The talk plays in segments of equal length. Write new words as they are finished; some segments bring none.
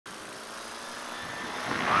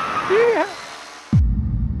Yeah.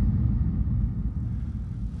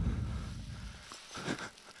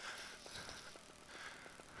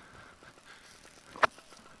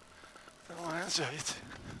 That's right.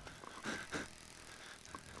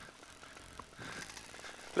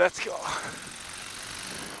 Let's go.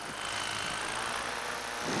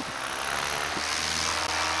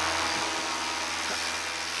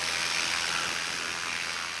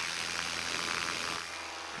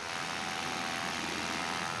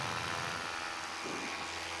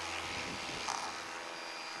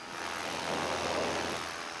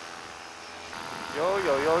 Yo,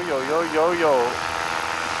 yo, yo, yo, yo, yo, yo.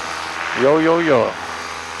 Yo, yo, yo.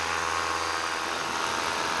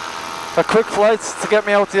 A quick flight to get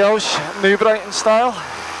me out the house, New Brighton style.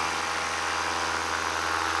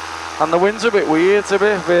 And the wind's a bit weird, it's a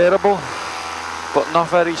bit variable, but not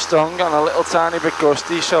very strong and a little tiny bit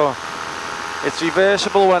gusty, so it's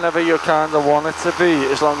reversible whenever you kind of want it to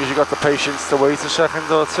be, as long as you've got the patience to wait a second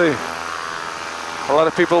or two. A lot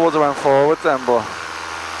of people would have went forward then, but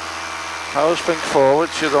I always think forward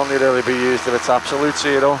should only really be used if it's absolute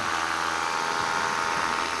zero.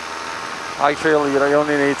 I feel you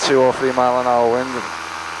only need 2 or 3 mile an hour wind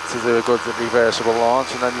to do a good reversible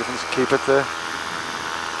launch, and then you can keep it there.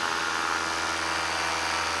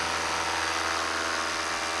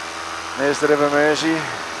 There's the River Mersey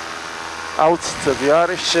out to the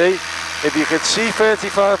Irish Sea. If you could see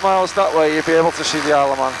 35 miles that way, you'd be able to see the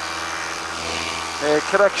Isle of Man.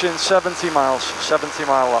 Correction, 70 miles, 70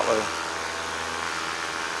 mile that way.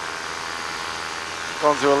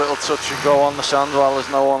 Go and do a little touch and go on the sand while there's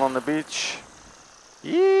no one on the beach.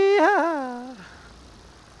 Yeah.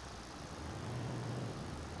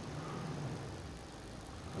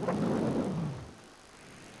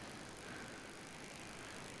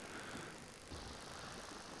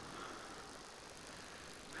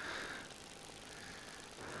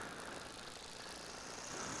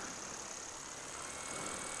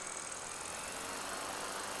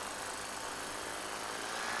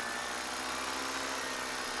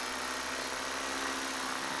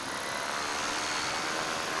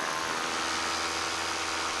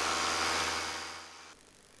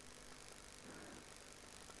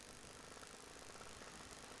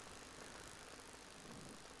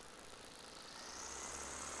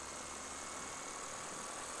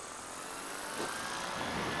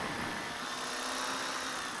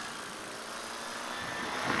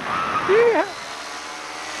 Yeah.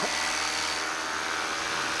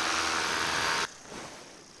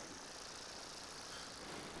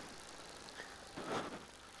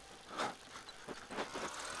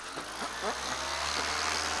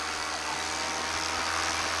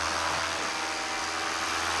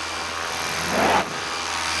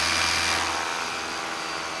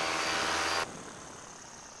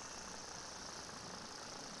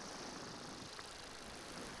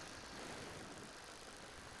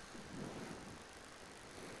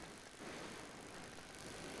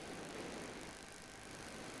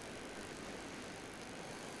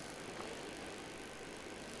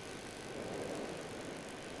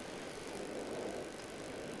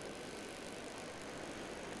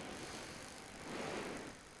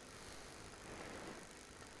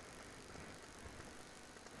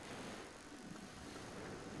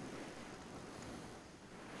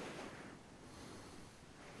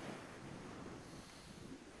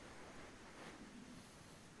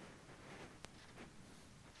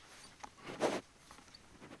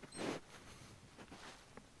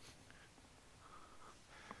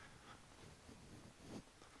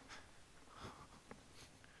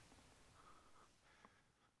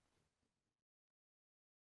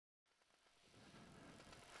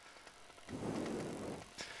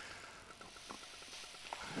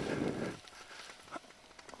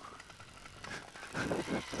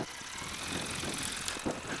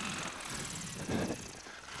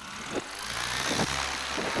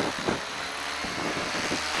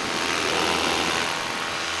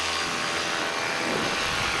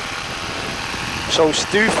 So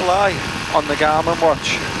Stu Fly on the Garmin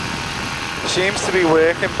watch seems to be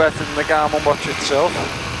working better than the Garmin watch itself.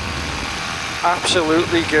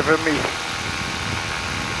 Absolutely giving me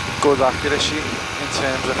good accuracy in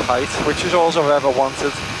terms of height, which is all I've ever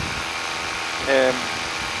wanted.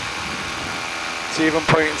 It's even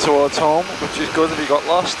pointing towards home, which is good if you got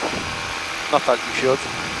lost. Not that you should.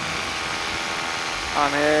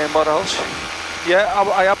 And what else? Yeah,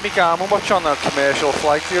 I had my Garmin watch on a commercial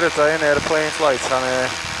flight the other day, an airplane flight, and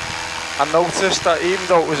I noticed that even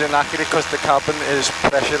though it was inaccurate because the cabin is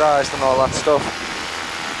pressurised and all that stuff,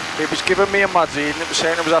 it was giving me a mad reading. It was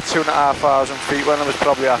saying it was at 2,500 feet when it was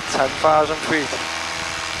probably at 10,000 feet.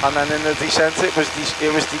 and then in the descent it was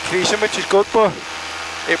decreasing, which is good, but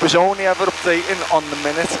it was only ever updating on the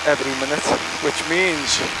minute, every minute, which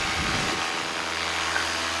means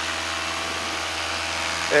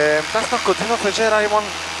that's not good enough, is it? I want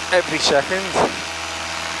every second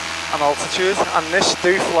an altitude, and this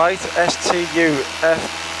Stu Flight,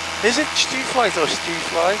 S-T-U-F, is it Stu Flight or Stu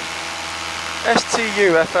Fly?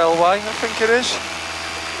 S-T-U-F-L-Y, I think it is.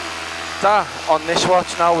 That, on this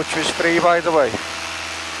watch now, which was free by the way,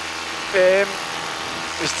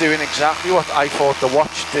 is doing exactly what I thought the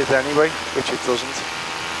watch did anyway, which it doesn't.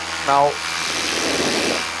 Now,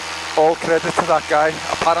 all credit to that guy.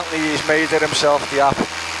 Apparently he's made it himself, the app.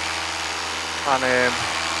 And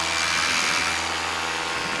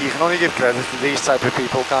you can only give credit to these type of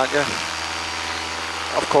people, can't you?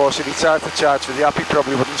 Of course, if he tried to charge for the app, he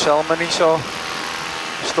probably wouldn't sell many, so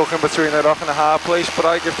stuck in between a rock and a hard place, but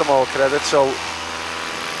I give them all credit. So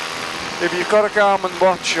if you've got a Garmin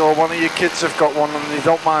watch, or one of your kids have got one and you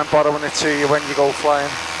don't mind borrowing it to you when you go flying,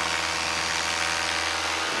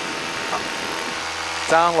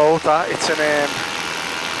 download that. It's an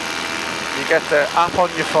you get the app on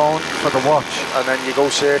your phone for the watch, and then you go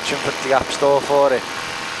searching for the app store for it,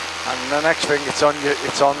 and the next thing it's on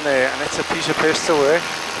there, and it's a piece of piss to work,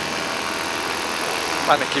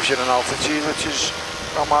 and it gives you an altitude, which is,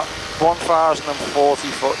 I'm at 1,040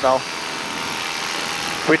 foot now,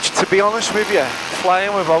 which, to be honest with you,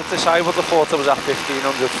 flying without this, I would have thought I was at 1,500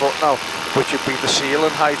 foot now, which would be the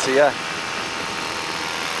ceiling height here.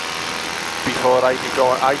 Before I could go,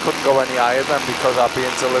 I couldn't go any higher then, because I'd be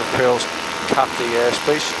into Liverpool's capped the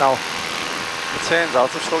airspace. Now, it turns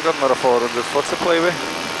out I've still got another 400 foot to play with,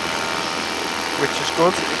 which is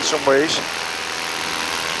good in some ways.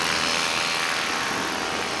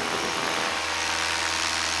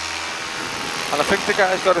 And I think the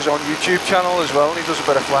guy's got his own YouTube channel as well, and he does a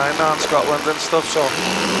bit of flying around Scotland and stuff, so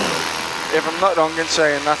if I'm not wrong in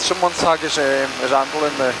saying that, someone tag his handle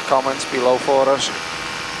in the comments below for us,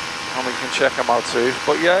 and we can check him out too.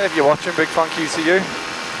 But yeah, if you're watching, big thank you to you.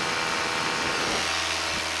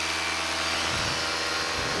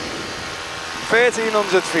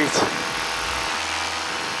 $1,300 feet.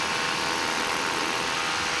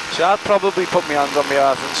 See, I'd probably put my hands on my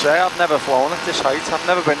heart and say I've never flown at this height. I've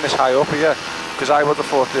never been this high up here, because I would have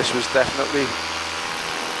thought this was definitely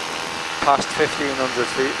past 1,500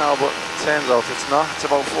 feet now, but it turns out it's not. It's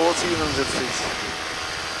about 1,400 feet.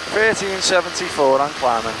 1,374 I'm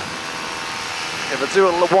climbing. If I do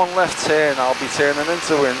one left turn, I'll be turning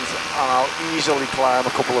into wind, and I'll easily climb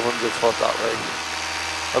a couple of 100 foot that way.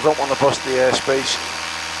 I don't want to bust the airspace.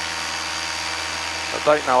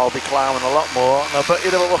 Right now I'll be climbing a lot more, and I bet you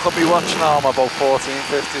if I look at my watch now, I'm about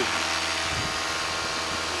 1450.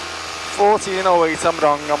 1408, I'm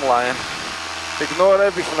wrong, I'm lying. Ignore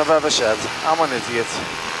everything I've ever said, I'm an idiot.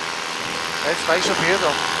 It's nice up here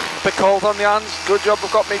though. A bit cold on the hands, good job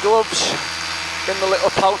I've got my gloves in the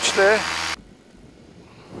little pouch there.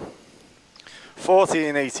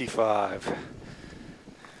 1485.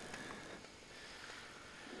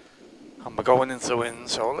 And we're going into wind,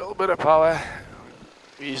 so a little bit of power.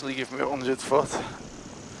 Easily give me 100 foot.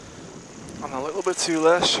 And a little bit too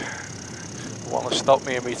less. Want to stop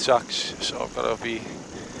me in my tracks, so I've got to be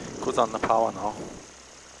good on the power now.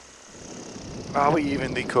 Are we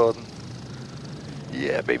even recording?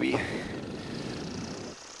 Yeah, baby.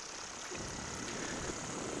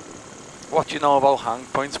 What do you know about hang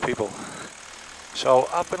points, people? So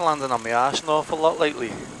I've been landing on my arse an awful lot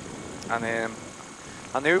lately, and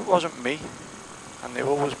I knew it wasn't me. I knew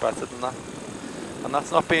I was better than that, and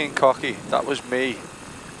that's not being cocky. That was me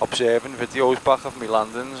observing videos back of me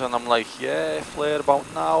landings, and I'm like, yeah, flare about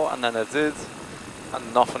now, and then I did,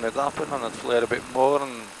 and nothing had happened, and I'd flare a bit more,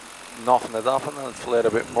 and nothing had happened, and I'd flare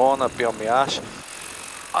a bit more, and I'd be on my arse.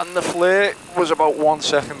 And the flare was about 1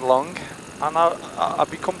 second long, and I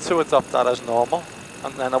become to adopt that as normal.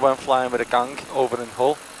 And then I went flying with a gang over in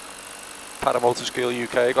Hull, Paramotor School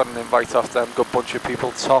UK, got an invite off them, good bunch of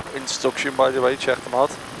people, top instruction by the way, check them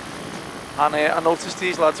out. And I noticed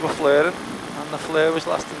these lads were flaring, and the flare was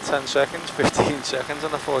lasting 10 seconds, 15 seconds,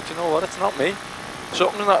 and I thought, you know what, it's not me.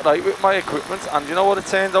 Something's not right with my equipment, and you know what it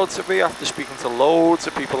turned out to be after speaking to loads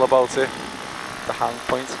of people about it? The hang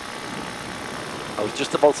point. I was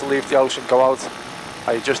just about to leave the house and go out.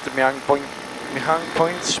 I adjusted my hang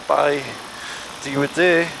points by the other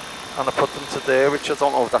day, and I put them to there, which I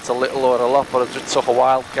don't know if that's a little or a lot, but I just took a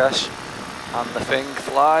wild guess, and the thing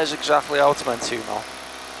flies exactly how it's meant to now.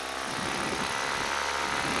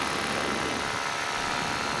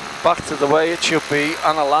 Back to the way it should be,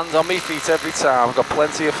 and I land on my feet every time. I've got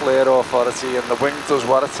plenty of flare authority, and the wing does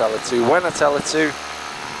what I tell it to, when I tell it to,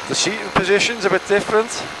 The seating position's a bit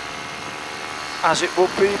different, as it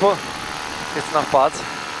would be, but it's not bad.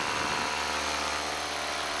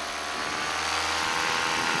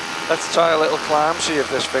 Let's try a little climb, see if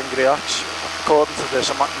this thing reacts. According to this,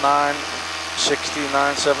 I'm at 960,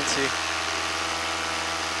 970.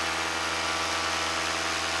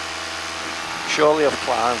 Surely I've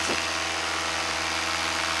climbed.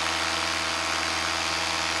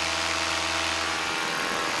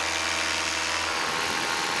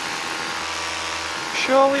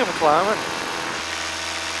 Surely I'm climbing.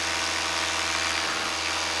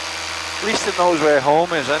 At least it knows where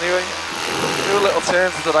home is anyway. Do a little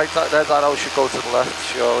turn to the right, that arrow should go to the left,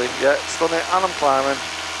 surely. Yeah, it's done it, and I'm climbing.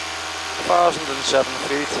 1,007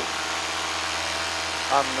 feet.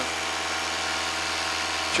 And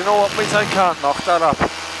do you know what, mate? I can't knock that app.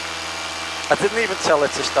 I didn't even tell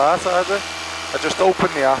it to start either. I just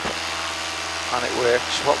opened the app and it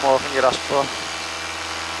works. What more can you ask for?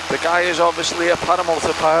 The guy is obviously a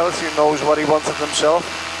paramotor pilot who knows what he wanted himself.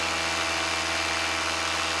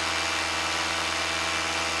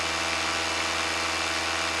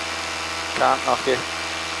 Can't knock it.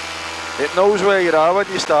 It knows where you are when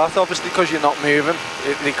you start, obviously, because you're not moving.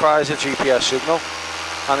 It requires a GPS signal,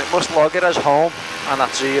 and it must log it as home and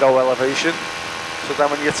at 0 elevation. So then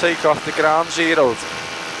when you take off, the ground zeroed,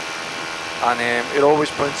 and it always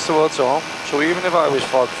points towards home. So even if I was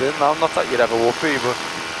fogged in, now not that you ever would be, but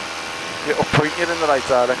it'll point you in the right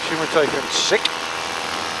direction, which I think is sick.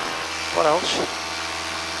 What else?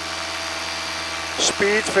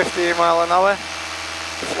 Speed 15 mile an hour.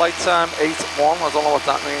 Flight time 8.1, I don't know what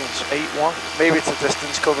that means, 8.1, maybe it's a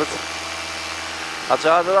distance covered. I'd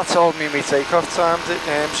rather that told me my takeoff time,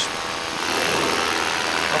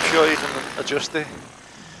 I'm sure you can adjust it.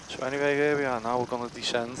 So anyway, here we are now, we're going to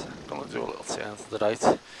descend, going to do a little turn to the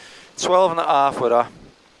right. 12 and a half we're at.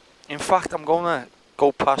 In fact, I'm going to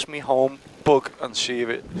go past my home bug and see if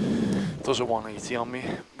it does a 180 on me,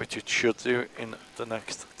 which it should do in the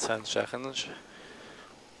next 10 seconds.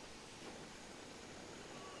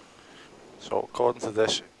 So according to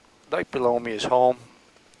this, right below me is home.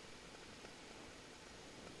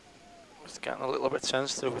 It's getting a little bit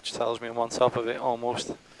sensitive, which tells me I'm on top of it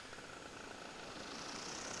almost.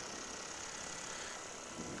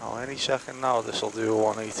 Now any second now this will do a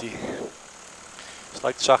 180. It's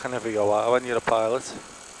like tracking a VOR when you're a pilot,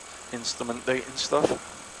 instrument dating stuff.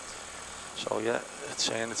 So yeah, it's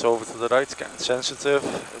saying it's over to the right, it's getting sensitive.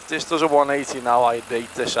 If this does a 180 now, I'd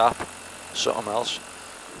rate this app something else.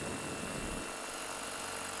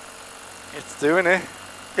 It's doing it.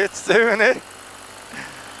 It's doing it.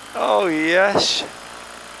 Oh yes.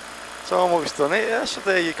 It's almost done it, yeah. So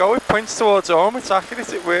there you go. It points towards home. It's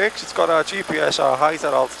accurate. It works. It's got our GPS, our height,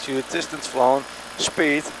 our altitude, distance flown,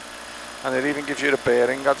 speed, and it even gives you the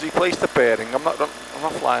bearing. I'd replace the bearing. I'm not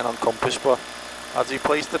flying on compass, but I'd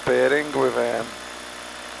replace the bearing with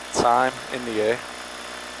time in the air.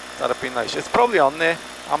 That'd be nice. It's probably on there.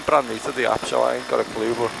 I'm brand new to the app, so I ain't got a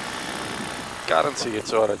clue, but guarantee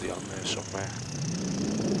it's already on there somewhere.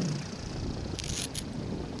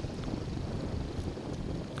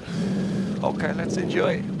 Okay, let's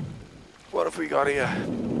enjoy. What have we got here?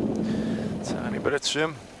 Tiny bit of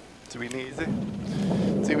trim. Do we need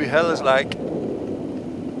it? Do we hell is like?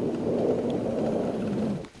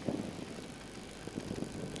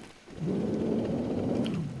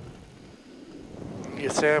 You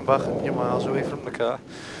turn back and you're miles away from the car.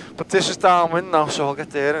 But this is downwind now, so I'll get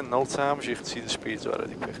there in no time. As you can see, the speed's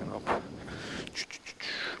already picking up.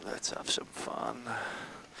 Let's have some fun.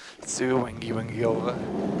 Let's do a wingy over.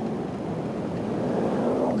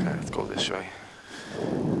 Okay, let's go this way.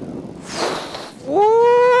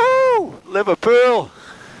 Woo! Liverpool!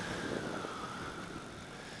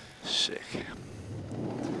 Sick.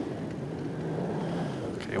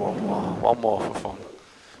 Okay, one more for fun.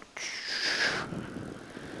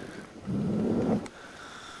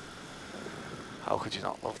 How could you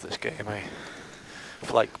not love this game, eh?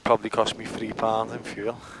 Flight probably cost me £3 in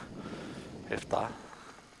fuel, if that.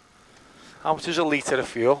 How much is a litre of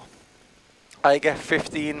fuel? I get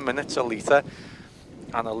 15 minutes a litre,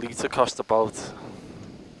 and a litre cost about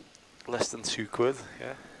less than £2,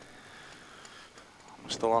 yeah. I'm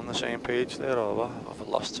still on the same page there, or I've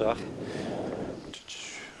lost track.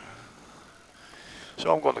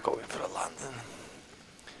 So I'm going to go in for a landing,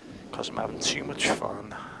 because I'm having too much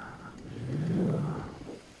fun.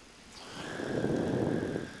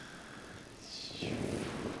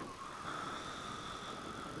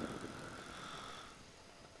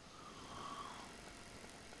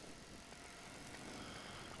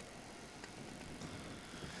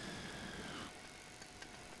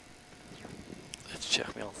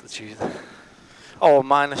 Check my altitude. Oh,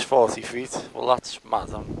 minus 40 feet. Well, that's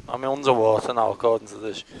mad. I'm underwater now, according to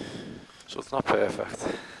this. So it's not perfect.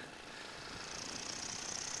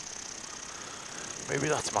 Maybe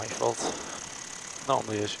that's my fault.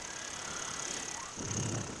 Normally is.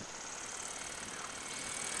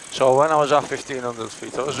 So when I was at 1500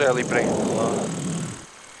 feet, I was really bringing it along.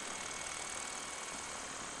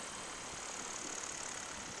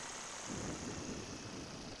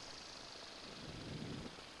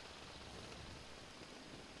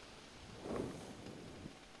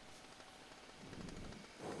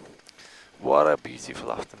 What a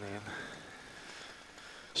beautiful afternoon.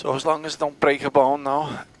 So as long as I don't break a bone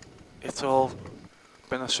now, it's all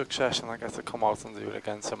been a success and I get to come out and do it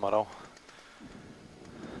again tomorrow.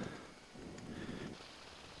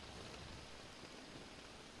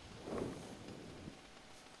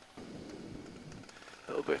 A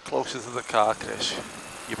little bit closer to the car, Chris.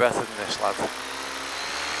 You're better than this, lad.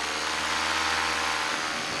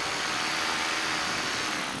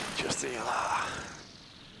 Just here.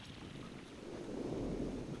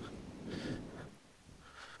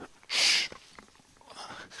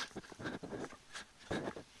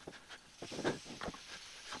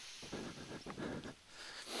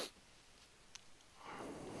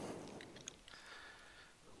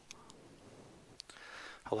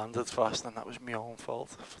 I landed fast and that was my own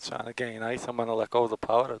fault for trying to gain height, and when I let go of the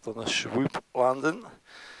power I've done a swoop landing,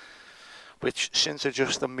 which since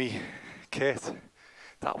adjusting me kit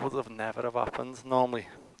that would have never have happened normally.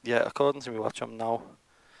 Yeah, according to me watch, I'm now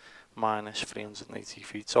minus 380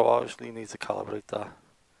 feet, so obviously you need to calibrate that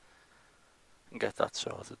and get that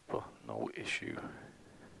sorted, but no issue.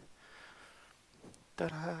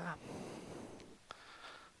 Ta-da!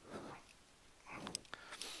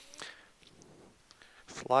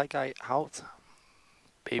 Fly guy out,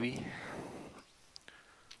 baby.